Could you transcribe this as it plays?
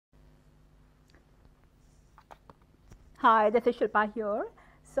Hi, this is Shilpa here.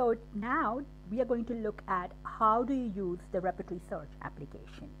 So now we are going to look at how do you use the repertory search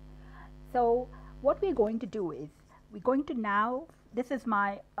application. So what we're going to do is we're going to now, this is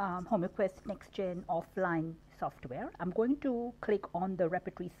my HomeQuest Next Gen offline software. I'm going to click on the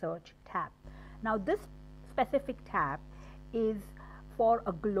repertory search tab. Now this specific tab is for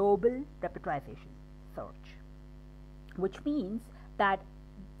a global repertorization search, which means that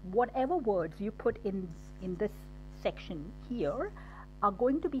whatever words you put in this section here are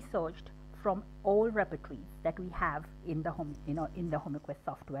going to be searched from all repertories that we have in the HomeQuest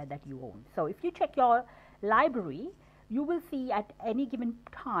software that you own. So if you check your library, you will see at any given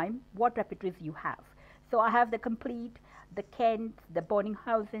time what repertories you have. So I have the complete, the Kent, the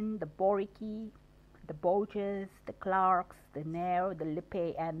Bonninghausen, the Boricke, the Borges, the Clarks, the Nair, the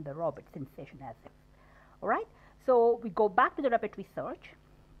Lippe, and the Robertson session as if. All right. So we go back to the repertory search,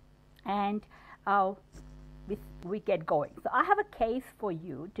 and we get going. So I have a case for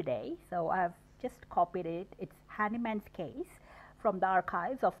you today. So I've just copied it. It's Hahnemann's case from the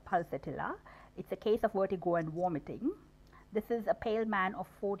archives of Pulsatilla. It's a case of vertigo and vomiting. This is a pale man of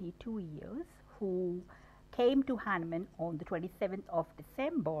 42 years who came to Hahnemann on the 27th of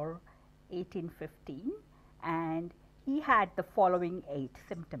December 1815, and he had the following 8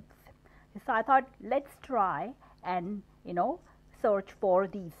 symptoms. So I thought, let's try and search for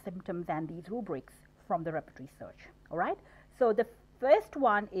these symptoms and these rubrics from the repertory search. All right. So the first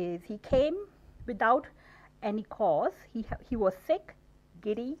one is he came without any cause. He was sick,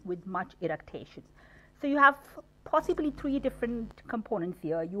 giddy, with much irritation. So you have possibly 3 different components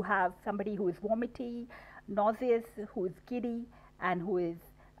here. You have somebody who is vomity, nauseous, who is giddy, and who is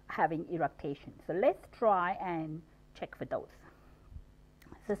having irritation. So let's try and check for those.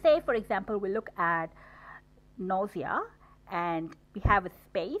 So say, for example, we look at nausea, and we have a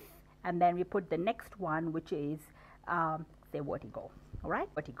space, and then we put the next one, which is say vertigo. All right,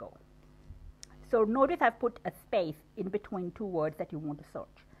 vertigo. So notice I've put a space in between 2 words that you want to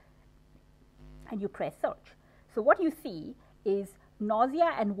search, and you press search. So what you see is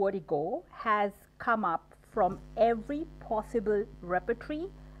nausea and vertigo has come up from every possible repertory,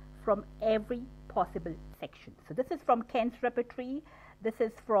 from every possible section. So this is from Kent's repertory. This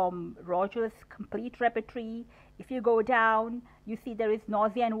is from Rogers' complete repertory. If you go down, you see there is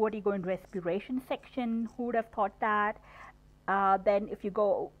nausea and vertigo in respiration section. Who would have thought that? Then if you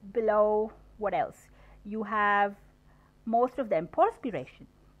go below, what else? You have most of them, perspiration.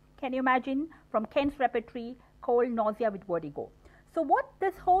 Can you imagine? From Kent's repertory, cold, nausea with vertigo. So what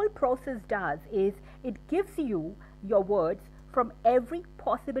this whole process does is it gives you your words from every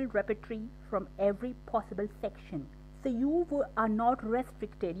possible repertory, from every possible section. So you are not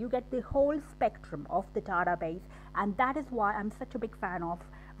restricted. You get the whole spectrum of the database, and that is why I'm such a big fan of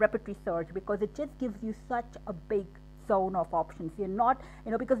repertory search, because it just gives you such a big zone of options. You're not,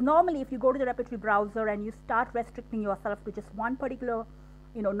 because normally if you go to the repertory browser and you start restricting yourself to just one particular,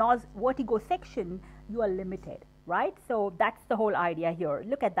 vertigo section, you are limited, right? So that's the whole idea here.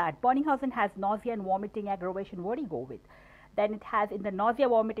 Look at that. Bonninghausen has nausea and vomiting, aggravation, vertigo with. Then it has in the nausea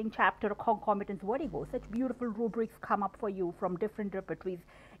vomiting chapter concomitants vertigo. Such beautiful rubrics come up for you from different repertories.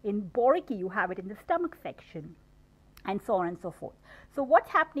 In Boricke, you have it in the stomach section, and so on and so forth. So what's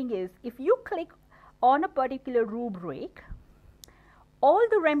happening is if you click on a particular rubric, all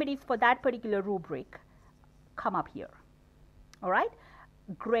the remedies for that particular rubric come up here. All right,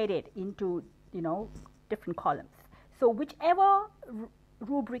 graded into different columns. So whichever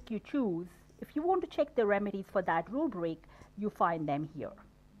rubric you choose, if you want to check the remedies for that rubric, you find them here,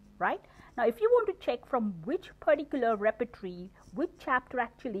 right? Now, if you want to check from which particular repertory, which chapter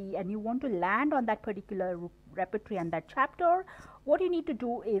actually, and you want to land on that particular repertory and that chapter, what you need to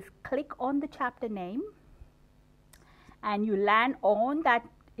do is click on the chapter name, and you land on that,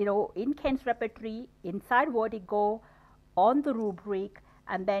 in Kent's repertory, inside vertigo, on the rubric,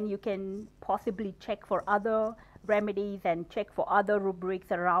 and then you can possibly check for other remedies and check for other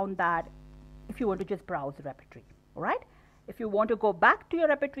rubrics around that if you want to just browse the repertory. All right. If you want to go back to your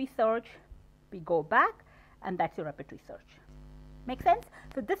repertory search, we go back, and that's your repertory search. Make sense?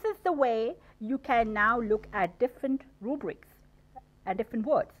 So this is the way you can now look at different rubrics and different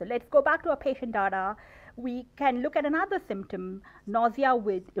words. So let's go back to our patient data. We can look at another symptom, nausea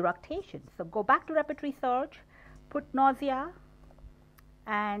with irritation. So go back to repertory search, put nausea,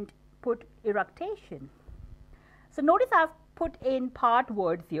 and put irritation. So notice I've put in part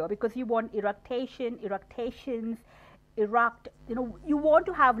words here because you want irritation, irritations, erupt, you want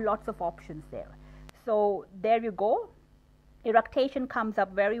to have lots of options there. So there you go. Irritation comes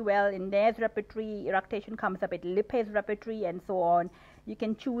up very well in Nair's repertory, irritation comes up at Lippe's repertory, and so on. You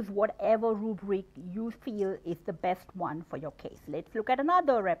can choose whatever rubric you feel is the best one for your case. Let's look at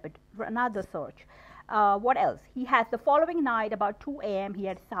another search. What else? He has the following night about 2 a.m. he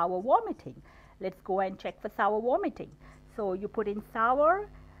had sour vomiting. Let's go and check for sour vomiting. So you put in sour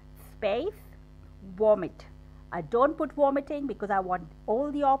space vomit. I don't put vomiting because I want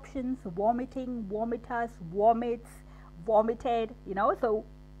all the options: vomiting, vomitus, vomits, vomited, so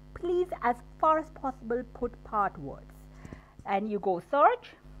please, as far as possible, put part words. And you go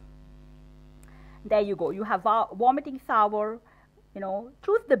search. There you go. You have vomiting sour.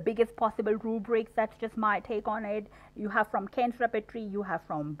 Choose the biggest possible rubrics. That's just my take on it. You have from Ken's repertory, you have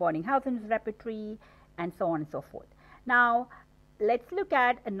from Bonninghausen's repertory, and so on and so forth. Now, let's look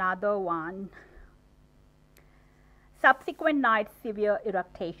at another one. Subsequent night severe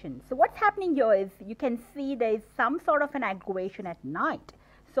eructation. So what's happening here is you can see there is some sort of an aggravation at night.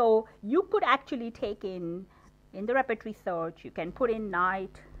 So you could actually take in the repertory search, you can put in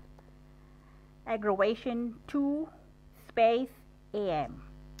night aggravation 2 space AM.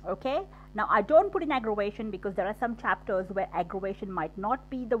 Okay, now I don't put in aggravation because there are some chapters where aggravation might not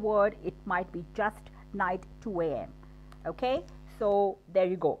be the word, it might be just night 2 AM. Okay, so there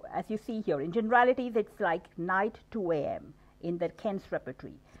you go. As you see here, in generalities, it's like night 2 AM in the Ken's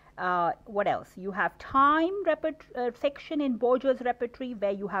repertory. What else? You have time section in Borger's repertory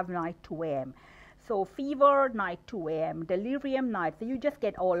where you have night 2 AM. So fever, night 2 AM, delirium, night. So you just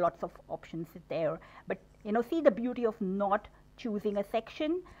get lots of options there. But see the beauty of not choosing a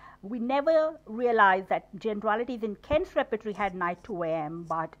section. We never realized that generalities in Ken's repertory had night 2 AM,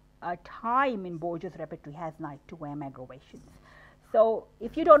 but a time in Borger's repertory has night 2 AM aggravations. So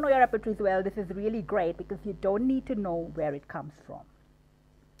if you don't know your repertories well, this is really great because you don't need to know where it comes from.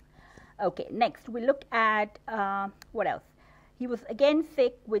 Okay, next we look at what else? He was again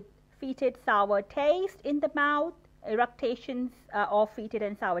sick with fetid sour taste in the mouth, eructations of fetid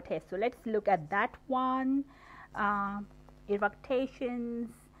and sour taste. So let's look at that one. Eructations.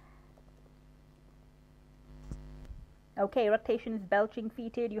 Okay, eructations, belching,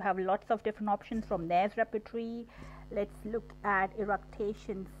 fetid. You have lots of different options from Nair's repertory. Let's look at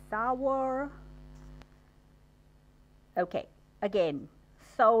eructation sour. Okay, again,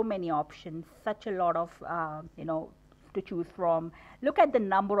 so many options, such a lot of to choose from. Look at the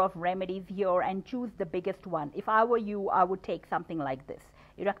number of remedies here and choose the biggest one. If I were you, I would take something like this: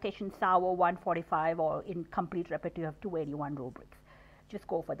 eructation sour 145, or in complete repertory of 281 rubrics. Just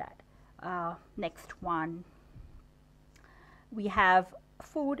go for that. Next one, we have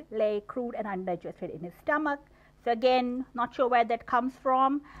food lay crude and undigested in his stomach. So again, not sure where that comes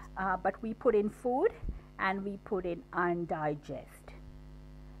from, but we put in food and we put in undigested.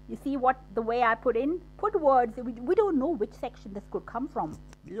 You see the way I put words, we don't know which section this could come from.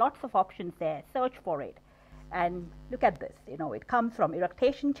 Lots of options there, search for it. And look at this, it comes from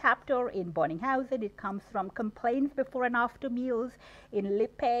eructation chapter in Bonninghausen, it comes from complaints before and after meals in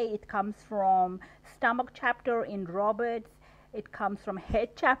Lippe, it comes from stomach chapter in Roberts, it comes from head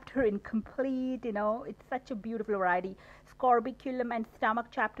chapter in Complete, it's such a beautiful variety. Scorbiculum and stomach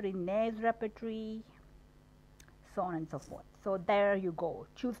chapter in Nair's repertory, so on and so forth. So there you go.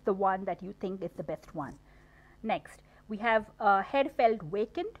 Choose the one that you think is the best one. Next, we have head felt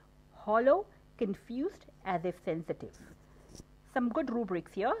vacant, hollow, confused, as if sensitive. Some good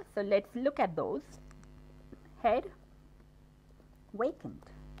rubrics here. So let's look at those. Head vacant.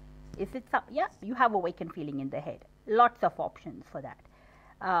 Is it yeah, you have a vacant feeling in the head. Lots of options for that.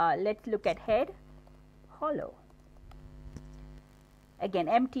 Let's look at head hollow. Again,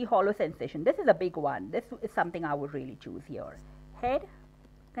 empty, hollow sensation. This is a big one. This is something I would really choose here. Head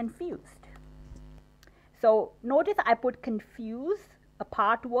confused. So notice I put confuse, a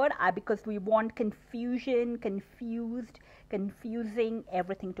part word, because we want confusion, confused, confusing,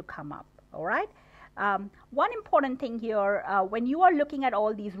 everything to come up. All right. One important thing here, when you are looking at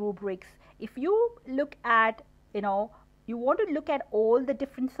all these rubrics, if you look at, you want to look at all the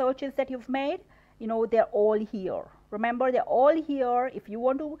different searches that you've made, they're all here. Remember, they're all here. If you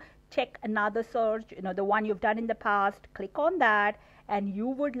want to check another search, the one you've done in the past, click on that and you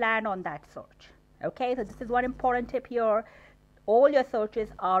would land on that search. Okay, so this is one important tip here. All your searches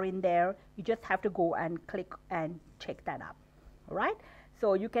are in there. You just have to go and click and check that up. All right,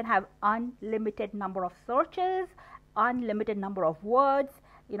 so you can have unlimited number of searches, unlimited number of words.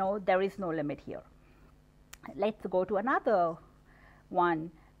 There is no limit here. Let's go to another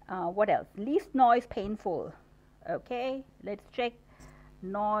one. What else? Least noise, painful. Okay, let's check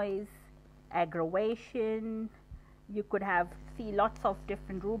noise, aggravation. You could see lots of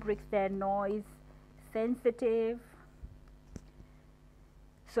different rubrics there. Noise, sensitive.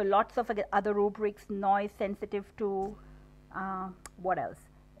 So lots of other rubrics. Noise, sensitive to what else?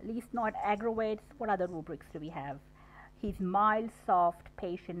 Least not aggravates. What other rubrics do we have? He's mild, soft,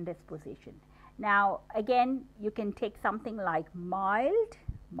 patient disposition. Now, again, you can take something like mild,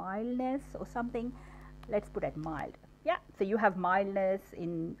 mildness or something. Let's put it mild. Yeah, so you have mildness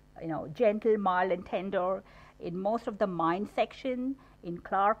in, gentle, mild, and tender. In most of the mind section, in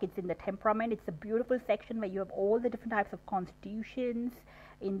Clarke, it's in the temperament. It's a beautiful section where you have all the different types of constitutions.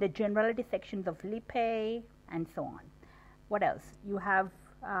 In the generality sections of Lippe, and so on. What else? You have,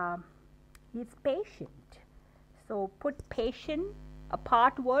 he's patient. So put patient, a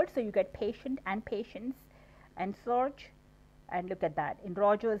part word, so you get patient and patience, and search, and look at that. In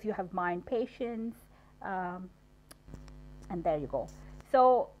Rogers, you have mind, patience, and there you go.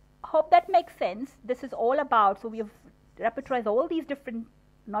 So hope that makes sense. This is all about, so we have repertorized all these different,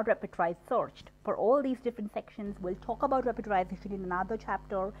 not repertorized, searched for all these different sections. We'll talk about repertorization in another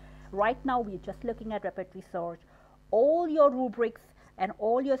chapter. Right now, we're just looking at repertory search. All your rubrics and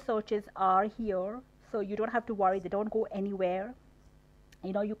all your searches are here, so you don't have to worry. They don't go anywhere.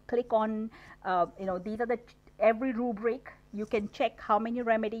 You click on, these are every rubric. You can check how many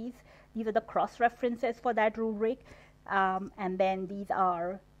remedies. These are the cross references for that rubric. And then these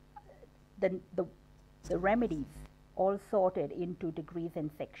are the remedies all sorted into degrees and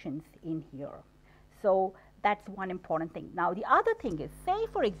sections in here. So that's one important thing. Now the other thing is, say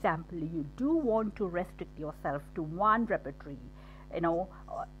for example, you do want to restrict yourself to one repertory,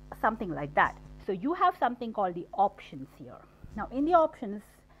 something like that. So you have something called the options here. Now in the options,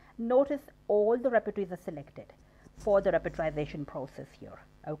 notice all the repertories are selected for the repertorization process here.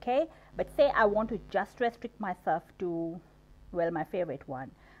 Okay, but say I want to just restrict myself to, well, my favorite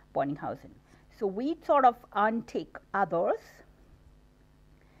one, Bonninghausen. So we sort of untick others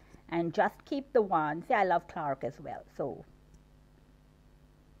and just keep the one. Say I love Clarke as well. So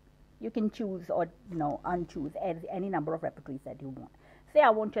you can choose or unchoose any number of repertories that you want. Say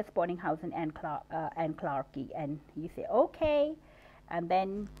I want just Bonninghausen and Clarke, and you say okay, and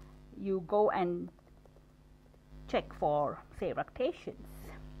then you go and check for, say, ructations.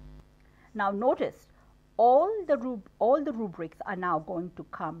 Now notice all the rubrics are now going to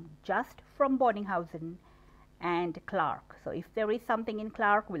come just from Bonninghausen and Clarke. So if there is something in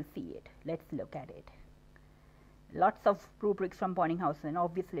Clarke, we'll see it. Let's look at it. Lots of rubrics from Bonninghausen,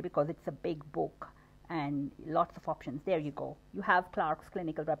 obviously, because it's a big book and lots of options. There you go. You have Clarke's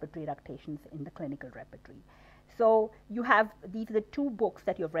clinical repertory, ructations in the clinical repertory. So you have, these are the two books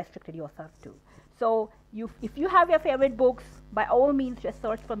that you've restricted yourself to. So if you have your favorite books, by all means just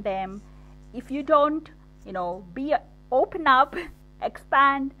search from them. If you don't, open up,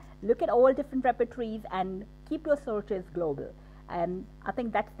 expand, look at all different repertories and keep your searches global. And I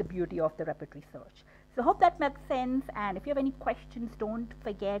think that's the beauty of the repertory search. So hope that makes sense, and if you have any questions, don't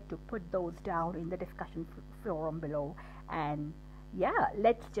forget to put those down in the discussion forum below. And yeah,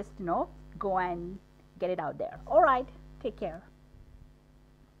 let's just go and get it out there. All right, take care.